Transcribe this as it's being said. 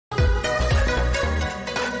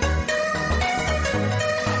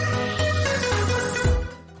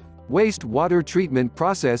Wastewater treatment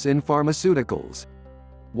process in pharmaceuticals.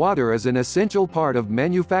 Water is an essential part of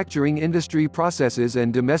manufacturing industry processes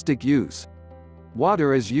and domestic use.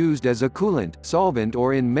 Water is used as a coolant, solvent,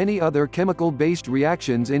 or in many other chemical-based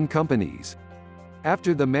reactions in companies.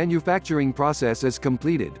 After the manufacturing process is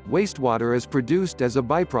completed, wastewater is produced as a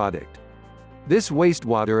byproduct. This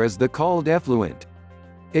wastewater is called effluent.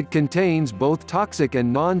 It contains both toxic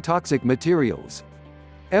and non-toxic materials.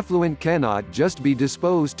 Effluent cannot just be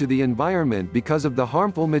disposed to the environment because of the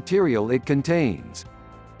harmful material it contains.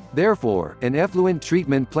 Therefore, an effluent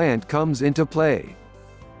treatment plant comes into play.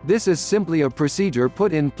 This is simply a procedure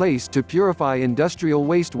put in place to purify industrial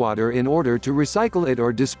wastewater in order to recycle it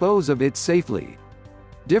or dispose of it safely.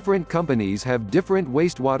 Different companies have different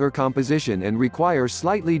wastewater composition and require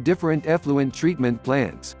slightly different effluent treatment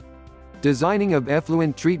plants. Designing of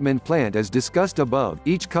effluent treatment plant as discussed above,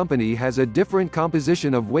 each company has a different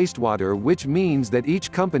composition of wastewater, which means that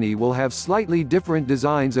each company will have slightly different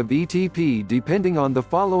designs of ETP depending on the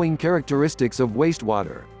following characteristics of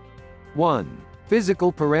wastewater. 1.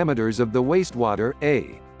 Physical parameters of the wastewater.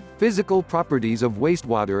 A. Physical properties of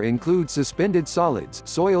wastewater include suspended solids,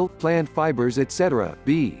 soil, plant fibers, etc.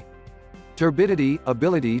 B. Turbidity,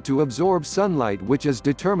 ability to absorb sunlight, which is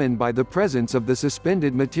determined by the presence of the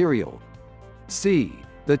suspended material. C.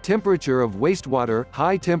 The temperature of wastewater.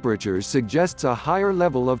 High temperatures suggests a higher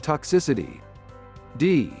level of toxicity.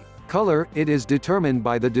 D. Color. It is determined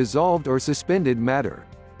by the dissolved or suspended matter.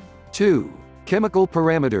 2. Chemical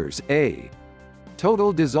parameters. A.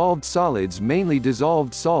 Total dissolved solids, mainly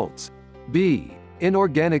dissolved salts. B.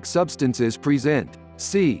 Inorganic substances present.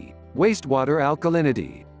 C. Wastewater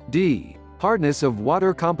alkalinity. D. Hardness of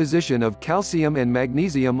water, composition of calcium and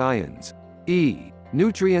magnesium ions. E.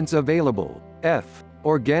 Nutrients available. F.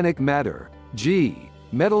 Organic matter. G.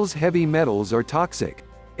 Metals. Heavy metals are toxic.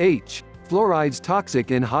 H. Fluorides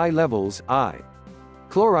toxic in high levels. I.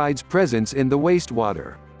 Chlorides presence in the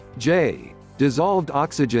wastewater. J. Dissolved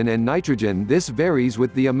oxygen and nitrogen. This varies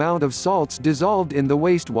with the amount of salts dissolved in the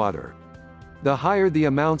wastewater. The higher the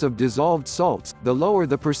amounts of dissolved salts, the lower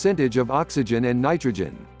the percentage of oxygen and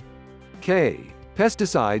nitrogen. K.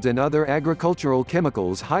 Pesticides and other agricultural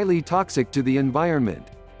chemicals highly toxic to the environment.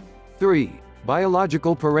 3.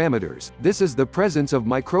 Biological parameters. This is the presence of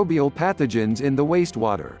microbial pathogens in the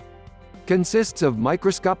wastewater. Consists of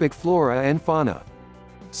microscopic flora and fauna.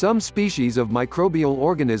 Some species of microbial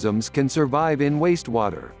organisms can survive in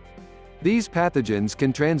wastewater. These pathogens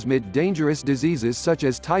can transmit dangerous diseases such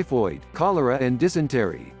as typhoid, cholera, and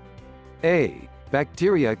dysentery. A.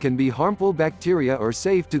 Bacteria can be harmful bacteria or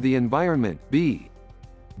safe to the environment. B.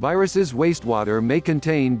 Viruses. Wastewater may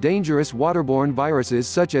contain dangerous waterborne viruses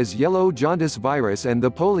such as yellow jaundice virus and the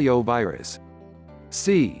polio virus.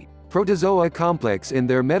 C. Protozoa complex in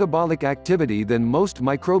their metabolic activity than most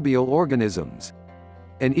microbial organisms.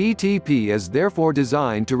 An ETP is therefore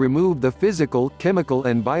designed to remove the physical, chemical,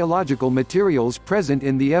 and biological materials present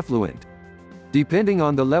in the effluent. Depending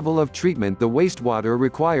on the level of treatment the wastewater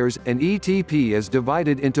requires, an ETP is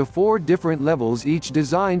divided into 4 different levels, each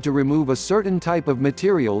designed to remove a certain type of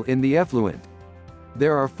material in the effluent.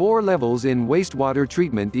 There are 4 levels in wastewater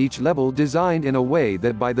treatment, each level designed in a way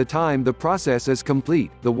that by the time the process is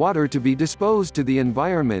complete, the water to be disposed to the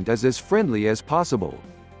environment is as friendly as possible.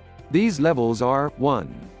 These levels are: 1.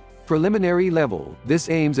 Preliminary level. This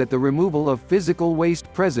aims at the removal of physical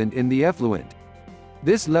waste present in the effluent.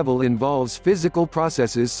 This level involves physical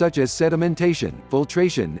processes such as sedimentation,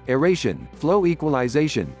 filtration, aeration, flow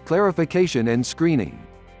equalization, clarification, and screening.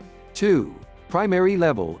 2. Primary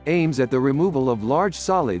level aims at the removal of large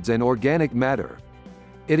solids and organic matter.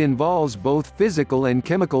 It involves both physical and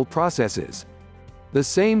chemical processes. The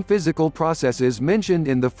same physical processes mentioned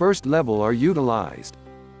in the first level are utilized.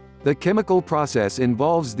 The chemical process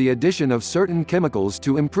involves the addition of certain chemicals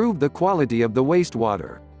to improve the quality of the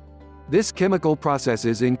wastewater. This chemical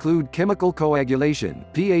processes include chemical coagulation,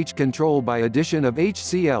 pH control by addition of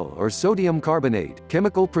HCl or sodium carbonate,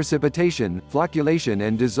 chemical precipitation, flocculation,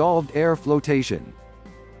 and dissolved air flotation.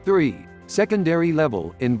 3. Secondary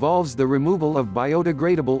level involves the removal of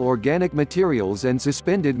biodegradable organic materials and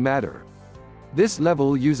suspended matter. This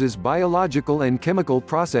level uses biological and chemical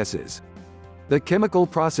processes. The chemical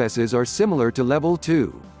processes are similar to level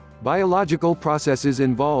 2. Biological processes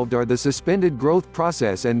involved are the suspended growth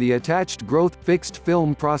process and the attached growth fixed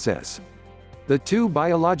film process. The 2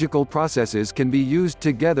 biological processes can be used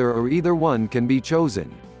together or either one can be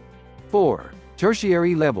chosen. 4.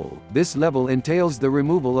 Tertiary level. This level entails the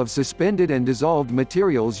removal of suspended and dissolved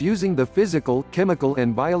materials using the physical, chemical,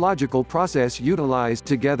 and biological process utilized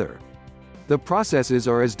together. The processes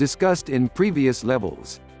are as discussed in previous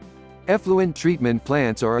levels. Effluent treatment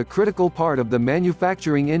plants are a critical part of the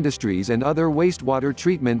manufacturing industries and other wastewater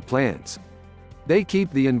treatment plants. They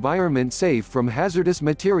keep the environment safe from hazardous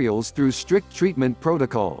materials through strict treatment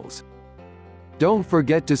protocols. Don't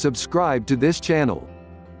forget to subscribe to this channel.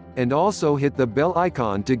 And also hit the bell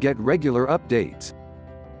icon to get regular updates.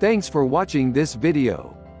 Thanks for watching this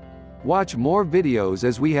video. Watch more videos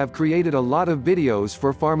as we have created a lot of videos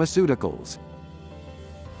for pharmaceuticals.